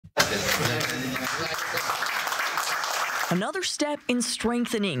Another step in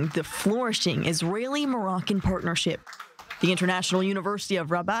strengthening the flourishing Israeli-Moroccan partnership. The International University of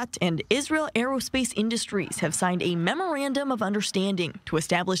Rabat and Israel Aerospace Industries have signed a memorandum of understanding to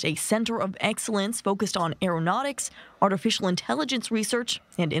establish a center of excellence focused on aeronautics, artificial intelligence research,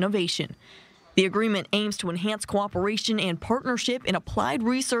 and innovation. The agreement aims to enhance cooperation and partnership in applied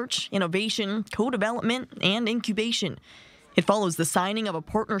research, innovation, co-development, and incubation. It follows the signing of a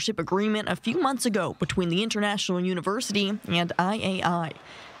partnership agreement a few months ago between the International University and IAI.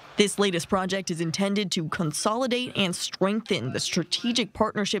 This latest project is intended to consolidate and strengthen the strategic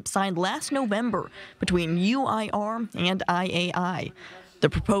partnership signed last November between UIR and IAI. The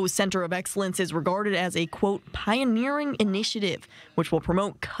proposed Center of Excellence is regarded as a, quote, pioneering initiative, which will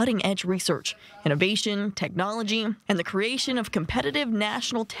promote cutting-edge research, innovation, technology, and the creation of competitive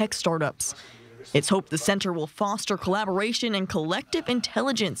national tech startups. It's hoped the center will foster collaboration and collective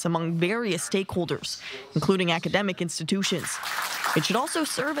intelligence among various stakeholders, including academic institutions. It should also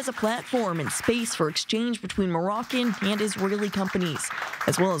serve as a platform and space for exchange between Moroccan and Israeli companies,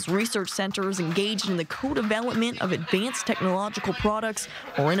 as well as research centers engaged in the co-development of advanced technological products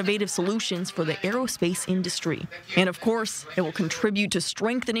or innovative solutions for the aerospace industry. And of course, it will contribute to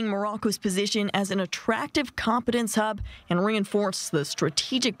strengthening Morocco's position as an attractive competence hub and reinforce the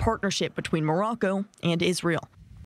strategic partnership between Morocco and Israel.